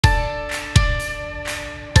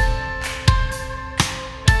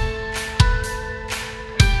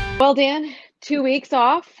Well, Dan, 2 weeks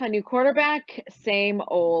off, a new quarterback, same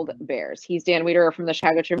old Bears. He's Dan Wiederer from the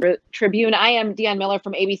Chicago Tribune. I am Dion Miller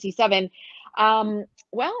from ABC7.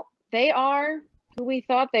 Well, they are who we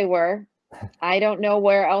thought they were. I don't know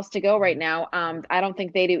where else to go right now. I don't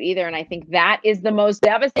think they do either. And I think that is the most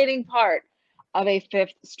devastating part of a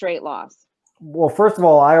fifth straight loss. Well, first of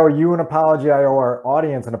all, I owe you an apology. I owe our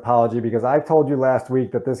audience an apology because I told you last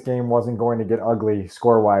week that this game wasn't going to get ugly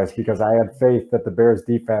score-wise because I had faith that the Bears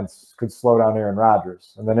defense could slow down Aaron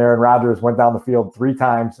Rodgers. And then Aaron Rodgers went down the field 3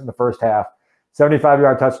 times in the first half,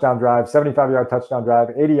 75-yard touchdown drive, 75-yard touchdown drive,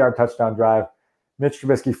 80-yard touchdown drive. Mitch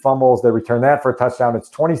Trubisky fumbles. They return that for a touchdown.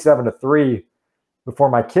 It's 27-3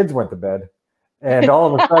 before my kids went to bed. And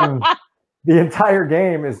all of a sudden, the entire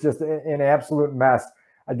game is just an absolute mess.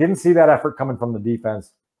 I didn't see that effort coming from the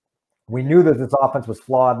defense. We knew that this offense was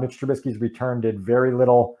flawed. Mitch Trubisky's return did very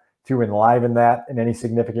little to enliven that in any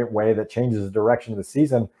significant way that changes the direction of the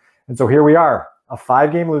season. And so here we are, a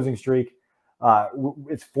 5-game losing streak.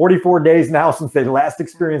 It's 44 days now since they last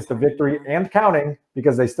experienced a victory and counting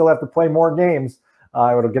because they still have to play more games.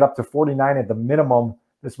 It'll get up to 49 at the minimum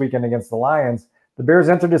this weekend against the Lions. The Bears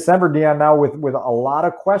enter December, Dion, now with a lot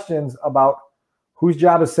of questions about whose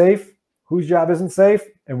job is safe, whose job isn't safe,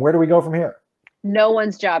 and where do we go from here? No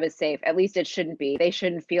one's job is safe. At least it shouldn't be. They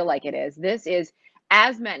shouldn't feel like it is. This is,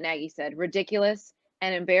 as Matt Nagy said, ridiculous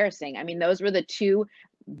and embarrassing. I mean, those were the 2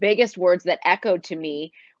 biggest words that echoed to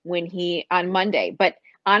me when on Monday. But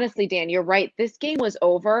honestly, Dan, you're right. This game was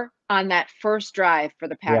over on that first drive for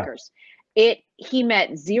the Packers. Yeah. He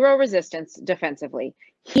met 0 resistance defensively.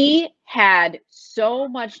 He had so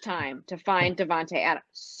much time to find Davante Adams.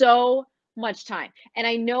 So much time. And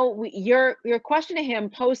I know your question to him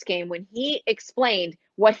post game when he explained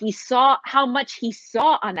what he saw, how much he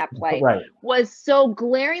saw on that play was so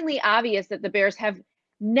glaringly obvious that the Bears have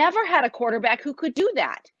never had a quarterback who could do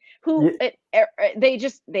that. They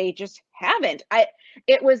just haven't.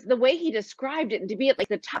 It was the way he described it, and to be at like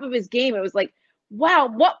the top of his game, it was like, wow,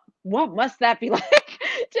 what must that be like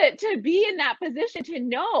to be in that position, to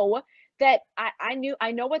know that I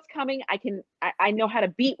know what's coming. I know how to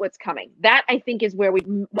beat what's coming. That, I think, is where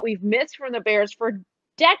we've missed from the Bears for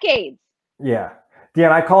decades. Yeah.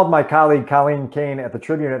 Dan, I called my colleague Colleen Kane at the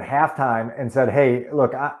Tribune at halftime and said, hey,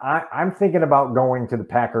 look, I'm thinking about going to the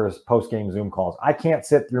Packers post-game Zoom calls. I can't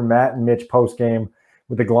sit through Matt and Mitch post-game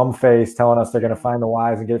with a glum face telling us they're going to find the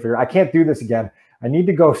whys and get it figured. I can't do this again. I need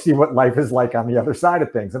to go see what life is like on the other side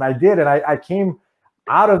of things. And I did. And I came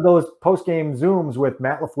out of those post-game Zooms with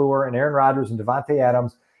Matt LaFleur and Aaron Rodgers and Davante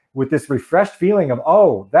Adams with this refreshed feeling of,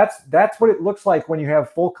 oh, that's what it looks like when you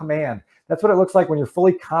have full command. That's what it looks like when you're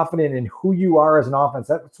fully confident in who you are as an offense.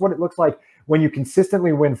 That's what it looks like when you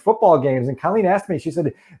consistently win football games. And Colleen asked me, she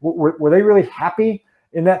said, were they really happy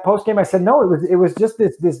in that post-game? I said, no, it was just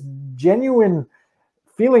this genuine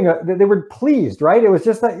feeling that they were pleased, right? It was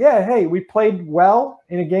just that, yeah, hey, we played well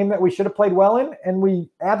in a game that we should have played well in, and we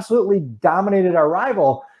absolutely dominated our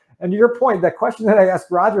rival. And to your point, that question that I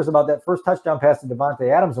asked Rodgers about that first touchdown pass to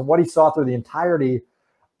Davante Adams and what he saw through the entirety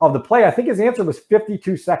of the play, I think his answer was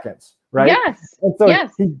 52 seconds, right? Yes. And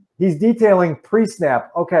so he's detailing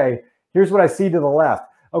pre-snap. Okay, here's what I see to the left.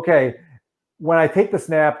 Okay, when I take the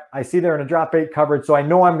snap, I see they're in a drop 8 coverage, so I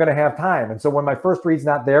know I'm going to have time. And so when my first read's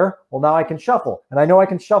not there, well, now I can shuffle. And I know I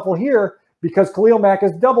can shuffle here because Khalil Mack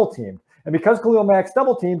is double teamed. And because Khalil Mack's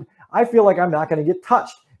double teamed, I feel like I'm not going to get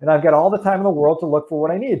touched. And I've got all the time in the world to look for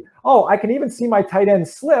what I need. Oh, I can even see my tight end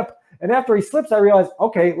slip. And after he slips, I realize,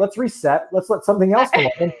 okay, let's reset. Let's let something else come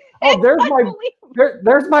open. Oh,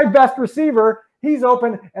 there's my best receiver. He's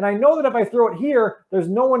open. And I know that if I throw it here, there's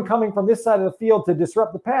no one coming from this side of the field to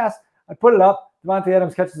disrupt the pass. I put it up. Davante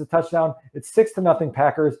Adams catches a touchdown. It's 6-0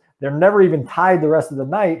 Packers. They're never even tied the rest of the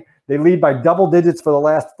night. They lead by double digits for the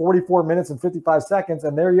last 44 minutes and 55 seconds,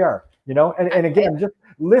 and there you are. You know, and again, just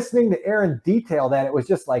listening to Aaron detail that, it was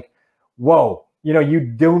just like, whoa, you know, you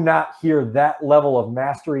do not hear that level of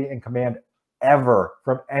mastery and command ever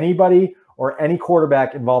from anybody or any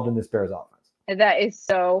quarterback involved in this Bears offense. That is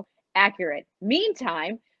so accurate.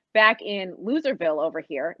 Meantime, back in Loserville over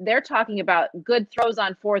here, they're talking about good throws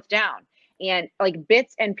on 4th down and like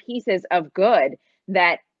bits and pieces of good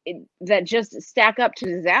that just stack up to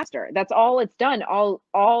disaster. That's all it's done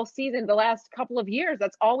all season, the last couple of years.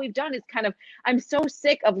 That's all we've done is kind of, I'm so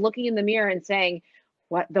sick of looking in the mirror and saying,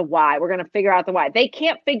 what the why? We're going to figure out the why. They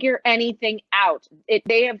can't figure anything out.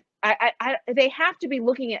 They have to be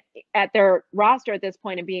looking at their roster at this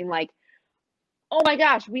point and being like, oh my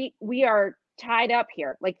gosh, we are tied up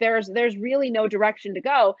here. Like there's really no direction to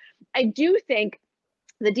go. I do think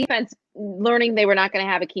the defense learning they were not going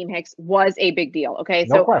to have Akeem Hicks was a big deal. Okay.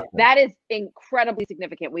 No So question. that is incredibly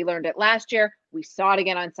significant. We learned it last year. We saw it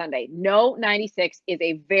again on Sunday. No 96 is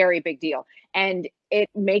a very big deal. And it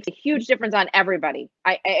makes a huge difference on everybody.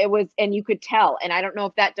 And you could tell. And I don't know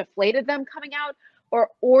if that deflated them coming out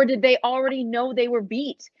or did they already know they were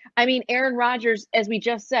beat? I mean, Aaron Rodgers, as we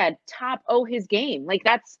just said, top his game. Like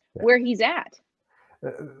that's where he's at.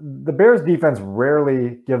 The Bears defense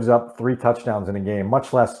rarely gives up 3 touchdowns in a game,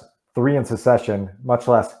 much less 3 in succession, much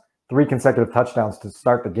less 3 consecutive touchdowns to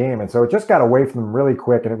start the game. And so it just got away from them really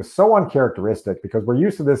quick. And it was so uncharacteristic because we're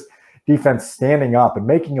used to this defense standing up and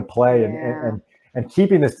making a play and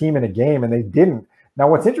keeping this team in a game, and they didn't. Now,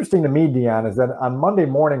 what's interesting to me, Dion, is that on Monday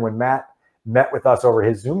morning when Matt met with us over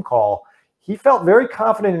his Zoom call, he felt very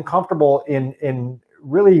confident and comfortable in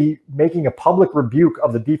really making a public rebuke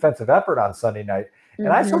of the defensive effort on Sunday night. And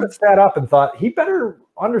I sort of sat up and thought he better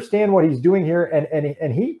understand what he's doing here.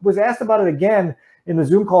 And he was asked about it again in the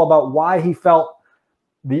Zoom call about why he felt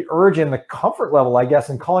the urge and the comfort level, I guess,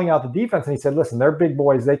 in calling out the defense. And he said, listen, they're big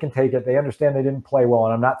boys. They can take it. They understand they didn't play well.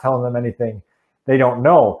 And I'm not telling them anything they don't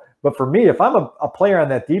know. But for me, if I'm a player on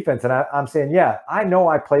that defense and I'm saying, yeah, I know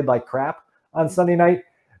I played like crap on Sunday night,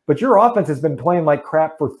 but your offense has been playing like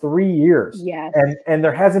crap for 3 years. Yes. And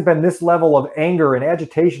there hasn't been this level of anger and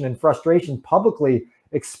agitation and frustration publicly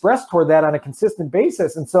expressed toward that on a consistent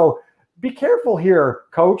basis. And so be careful here,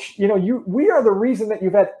 coach. We are the reason that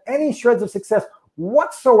you've had any shreds of success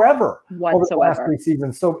whatsoever over the last 3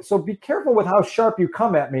 seasons. So be careful with how sharp you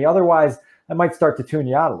come at me. Otherwise, I might start to tune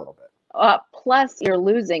you out a little bit. Plus, you're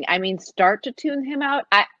losing. I mean, start to tune him out.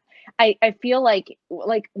 I feel like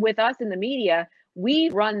with us in the media, we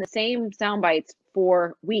run the same sound bites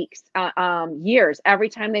for weeks, years. Every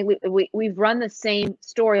time we've run the same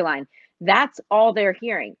storyline. That's all they're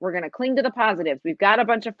hearing. We're going to cling to the positives. We've got a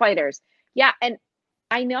bunch of fighters. Yeah, and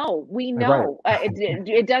we know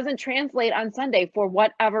it doesn't translate on Sunday for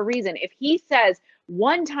whatever reason. If he says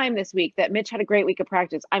one time this week that Mitch had a great week of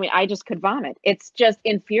practice, I mean, I just could vomit. It's just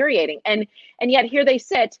infuriating. And yet here they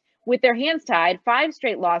sit with their hands tied, 5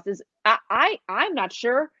 straight losses. I'm not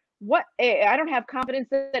sure I don't have confidence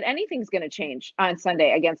that anything's going to change on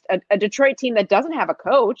Sunday against a Detroit team that doesn't have a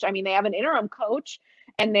coach. I mean, they have an interim coach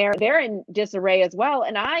and they're in disarray as well.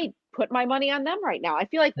 And I put my money on them right now. I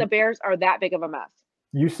feel like the Bears are that big of a mess.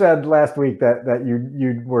 You said last week that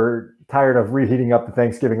you were tired of reheating up the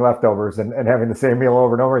Thanksgiving leftovers and having the same meal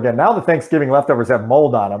over and over again. Now the Thanksgiving leftovers have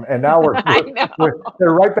mold on them, and now they're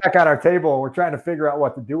right back on our table, and we're trying to figure out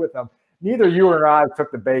what to do with them. Neither you or I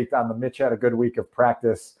took the bait on the Mitch had a good week of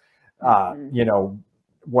practice.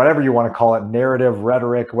 Whatever you want to call it, narrative,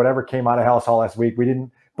 rhetoric, whatever came out of House Hall last week. We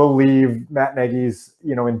didn't believe Matt Nagy's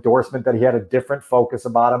endorsement that he had a different focus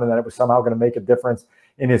about him and that it was somehow going to make a difference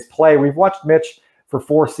in his play. We've watched Mitch for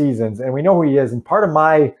 4 seasons, and we know who he is. And part of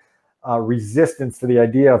my resistance to the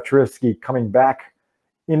idea of Trubisky coming back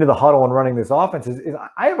into the huddle and running this offense is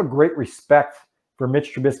I have a great respect for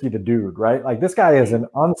Mitch Trubisky, the dude, right? Like this guy is an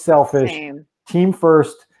unselfish, team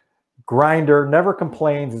first grinder, never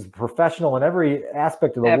complains, is a professional in every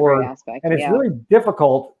aspect of the word. And it's really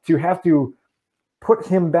difficult to have to put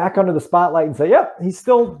him back under the spotlight and say, yep, he's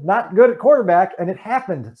still not good at quarterback. And it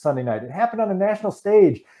happened Sunday night. It happened on a national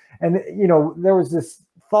stage. And, there was this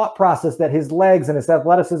thought process that his legs and his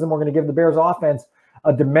athleticism were going to give the Bears offense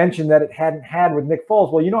a dimension that it hadn't had with Nick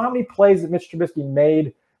Foles. Well, you know how many plays that Mitch Trubisky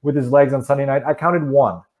made with his legs on Sunday night? I counted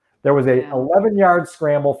 1. There was a 11-yard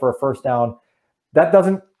scramble for a first down. That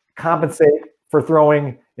doesn't compensate for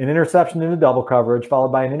throwing an interception into double coverage,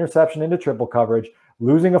 followed by an interception into triple coverage,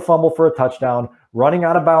 losing a fumble for a touchdown, running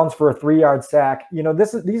out of bounds for a 3-yard sack.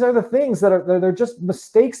 These are the things that they're just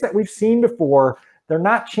mistakes that we've seen before. They're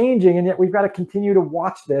not changing, and yet we've got to continue to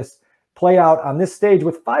watch this play out on this stage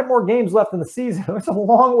with 5 more games left in the season. It's a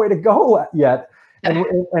long way to go yet, and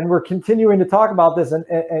we're continuing to talk about this. And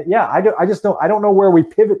I don't know where we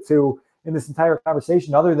pivot to in this entire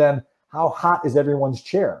conversation other than how hot is everyone's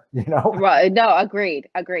chair, Right. No, agreed.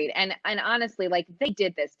 And honestly, like they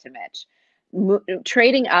did this to Mitch,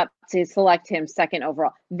 trading up to select him 2nd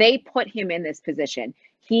overall. They put him in this position.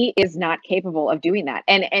 He is not capable of doing that.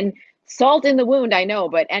 And salt in the wound, I know,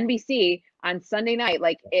 but NBC on Sunday night,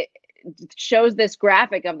 like it shows this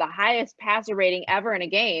graphic of the highest passer rating ever in a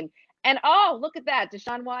game. And look at that.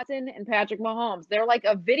 Deshaun Watson and Patrick Mahomes. They're like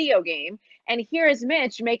a video game. And here is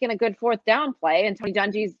Mitch making a good 4th down play. And Tony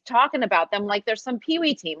Dungy's talking about them like there's some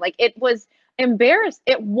peewee team. Like it was embarrassing.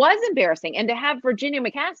 It was embarrassing. And to have Virginia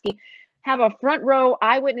McCaskey have a front row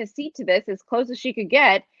eyewitness seat to this, as close as she could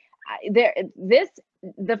get,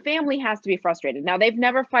 the family has to be frustrated. Now, they've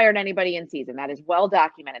never fired anybody in season. That is well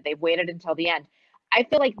documented. They've waited until the end. I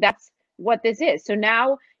feel like that's what this is. So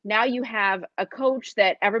now you have a coach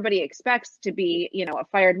that everybody expects to be, a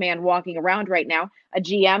fired man walking around right now, a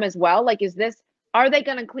GM as well. Like, are they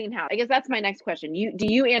going to clean house? I guess that's my next question. Do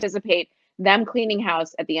you anticipate them cleaning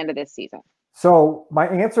house at the end of this season? So my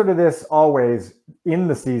answer to this always in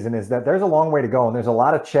the season is that there's a long way to go, and there's a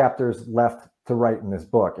lot of chapters left to write in this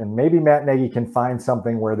book. And maybe Matt Nagy can find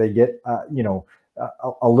something where they get,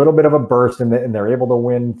 a little bit of a burst, and they're able to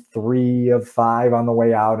win 3 of 5 on the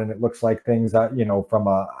way out. And it looks like things, are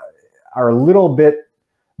a little bit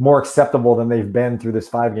more acceptable than they've been through this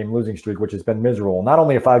 5-game losing streak, which has been miserable. Not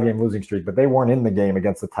only a 5-game losing streak, but they weren't in the game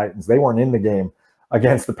against the Titans. They weren't in the game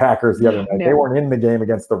against the Packers the other night. No. They weren't in the game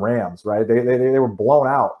against the Rams, right? They were blown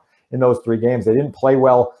out in those 3 games. They didn't play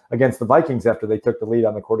well against the Vikings after they took the lead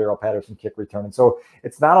on the Cordero Patterson kick return. And so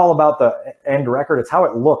it's not all about the end record. It's how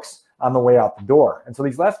it looks on the way out the door. And so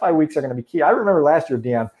these last 5 weeks are going to be key. I remember last year,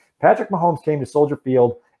 Deon, Patrick Mahomes came to Soldier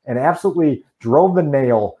Field and absolutely drove the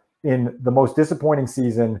nail in the most disappointing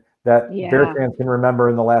season that Bears fans can remember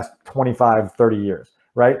in the last 25, 30 years,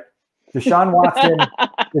 right? Deshaun Watson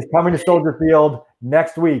is coming to Soldier Field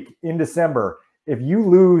next week in December. If you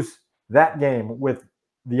lose that game with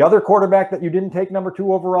the other quarterback that you didn't take number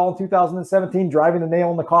 2 overall in 2017, driving the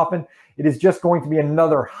nail in the coffin, it is just going to be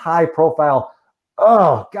another high profile.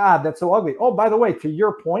 Oh, God, that's so ugly. Oh, by the way, to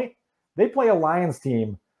your point, they play a Lions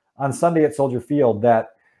team on Sunday at Soldier Field that,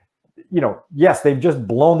 yes, they've just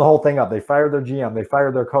blown the whole thing up. They fired their GM. They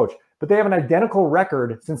fired their coach. But they have an identical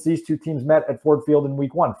record since these 2 teams met at Ford Field in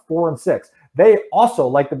week 1, 4-6. They also,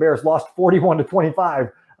 like the Bears, lost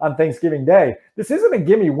 41-25 on Thanksgiving Day. This isn't a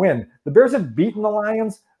gimme win. The Bears have beaten the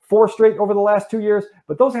Lions 4 straight over the last 2 years,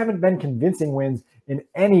 but those haven't been convincing wins in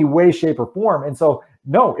any way, shape, or form. And so,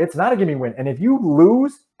 no, it's not a gimme win. And if you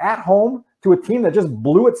lose at home to a team that just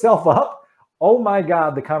blew itself up, oh my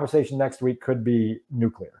God, the conversation next week could be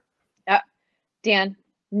nuclear. Dan,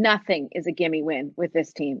 nothing is a gimme win with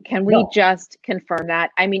this team. Can we just confirm that?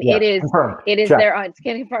 I mean, it is confirmed. it's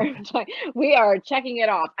confirmed. We are checking it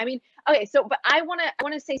off. I mean, okay, so but I want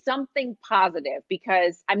to say something positive,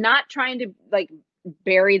 because I'm not trying to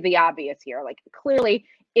bury the obvious here. Like, clearly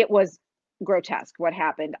it was grotesque what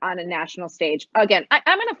happened on a national stage. Again,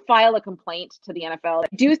 I'm going to file a complaint to the NFL.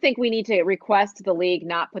 I do think we need to request the league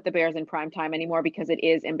not put the Bears in prime time anymore, because it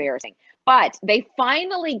is embarrassing. But they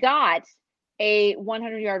finally got a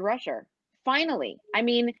 100-yard rusher. Finally. I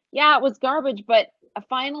mean, yeah, it was garbage, but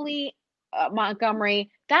finally,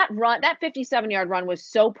 Montgomery, that 57-yard run was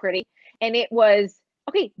so pretty. And it was,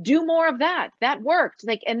 okay, do more of that. That worked.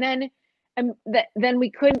 And then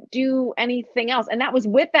we couldn't do anything else. And that was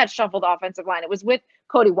with that shuffled offensive line. It was with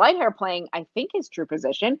Cody Whitehair playing, I think, his true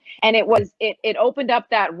position. And it opened up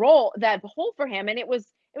that hole for him. And it was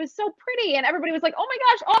so pretty. And everybody was like, oh my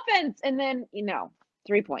gosh, offense. And then,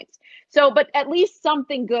 3 points. So, but at least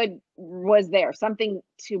something good was there, something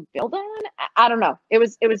to build on. I don't know. It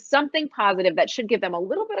was something positive that should give them a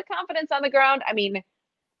little bit of confidence on the ground. I mean,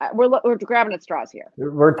 we're grabbing at straws here.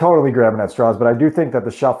 We're totally grabbing at straws, but I do think that the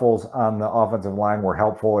shuffles on the offensive line were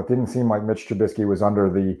helpful. It didn't seem like Mitch Trubisky was under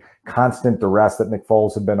the constant duress that Nick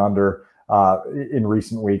Foles had been under in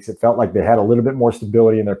recent weeks. It felt like they had a little bit more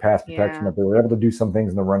stability in their pass protection, that they were able to do some things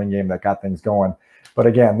in the running game that got things going. But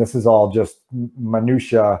again, this is all just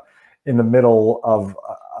minutia in the middle of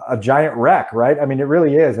a giant wreck, right? I mean, it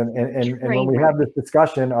really is. And when we have this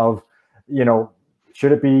discussion of,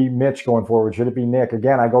 should it be Mitch going forward? Should it be Nick?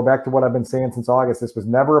 Again, I go back to what I've been saying since August. This was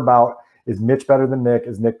never about, is Mitch better than Nick?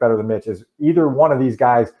 Is Nick better than Mitch? Is either one of these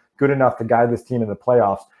guys good enough to guide this team in the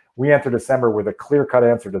playoffs? We enter December with a clear-cut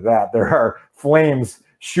answer to that. There are flames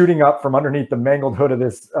shooting up from underneath the mangled hood of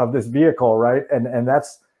this vehicle, right? And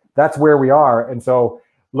that's where we are. And so,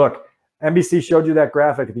 look, NBC showed you that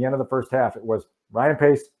graphic at the end of the first half. It was Ryan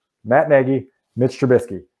Pace, Matt Nagy, Mitch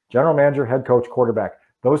Trubisky, general manager, head coach, quarterback.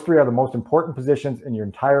 Those 3 are the most important positions in your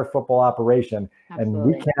entire football operation. Absolutely. And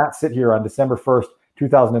we cannot sit here on December 1st,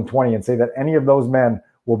 2020 and say that any of those men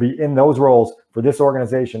will be in those roles for this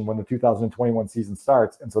organization when the 2021 season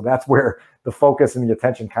starts. And so that's where the focus and the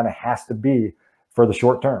attention kind of has to be for the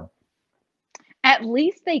short term. At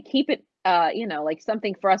least they keep it like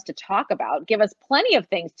something for us to talk about, give us plenty of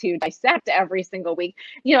things to dissect every single week.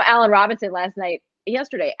 Allen Robinson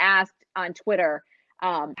yesterday asked on Twitter,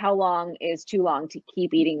 how long is too long to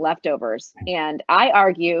keep eating leftovers? And I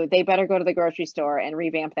argue they better go to the grocery store and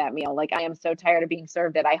revamp that meal. Like, I am so tired of being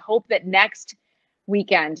served it. I hope that next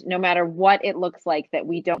weekend, no matter what it looks like, that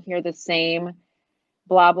we don't hear the same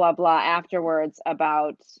blah, blah, blah afterwards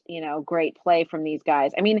about, great play from these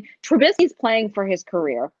guys. I mean, Trubisky's playing for his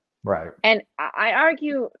career. Right. And I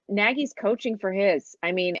argue Nagy's coaching for his.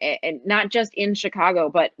 I mean, and not just in Chicago,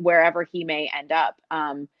 but wherever he may end up,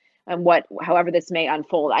 and however this may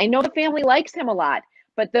unfold. I know the family likes him a lot,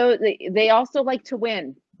 but they also like to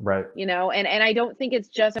win. Right. And I don't think it's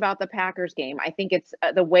just about the Packers game. I think it's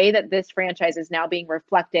the way that this franchise is now being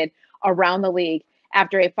reflected around the league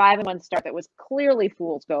after a 5-1 start that was clearly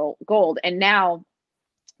fool's gold, and now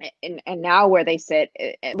where they sit,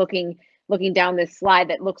 looking down this slide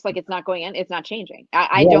that looks like it's not going in, it's not changing.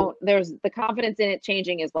 I don't. There's the confidence in it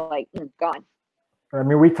changing is like gone. I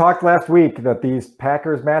mean, we talked last week that these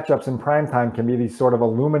Packers matchups in primetime can be these sort of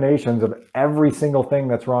illuminations of every single thing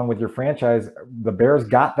that's wrong with your franchise. The Bears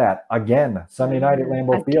got that again Sunday night at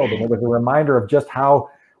Lambeau Field, and it was a reminder of just how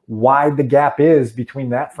wide the gap is between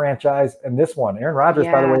that franchise and this one. Aaron Rodgers,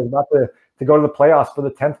 by the way, is about to go to the playoffs for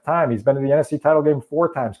the 10th time. He's been to the NFC title game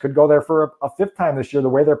 4 times, could go there for a 5th time this year, the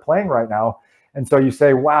way they're playing right now. And so you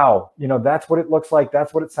say, wow, that's what it looks like.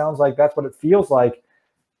 That's what it sounds like. That's what it feels like.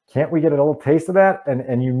 Can't we get a little taste of that? And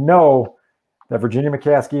that Virginia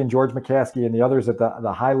McCaskey and George McCaskey and the others at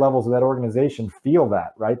the high levels of that organization feel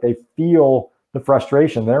that, right? They feel the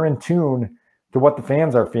frustration. They're in tune to what the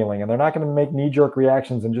fans are feeling, and they're not going to make knee-jerk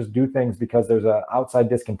reactions and just do things because there's an outside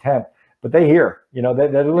discontent. But they hear,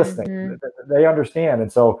 they're listening. Mm-hmm. They understand.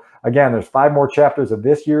 And so, again, there's 5 more chapters of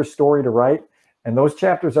this year's story to write, and those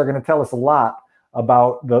chapters are going to tell us a lot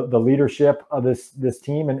about the leadership of this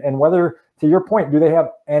team and whether, to your point, do they have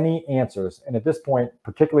any answers? And at this point,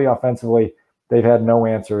 particularly offensively, they've had no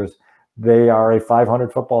answers. They are a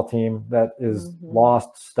 500 football team that is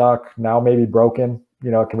lost, stuck, now maybe broken.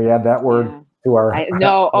 Can we add that word to our?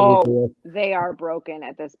 They are broken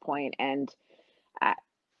at this point. And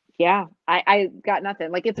I got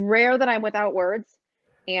nothing. Like, it's rare that I'm without words.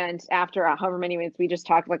 And after however many minutes we just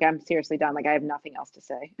talked, like, I'm seriously done. Like, I have nothing else to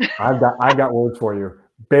say. I've got words for you.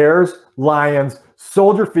 Bears, Lions,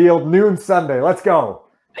 Soldier Field, noon Sunday. Let's go.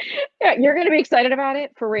 Yeah, you're going to be excited about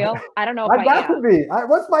it for real. I don't know if I got to be.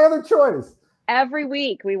 What's my other choice? Every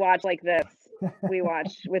week we watch like this. We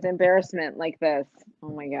watch with embarrassment like this. Oh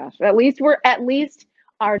my gosh. At least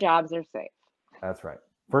our jobs are safe. That's right.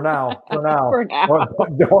 For now. For now.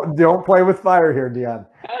 Don't play with fire here, Dion.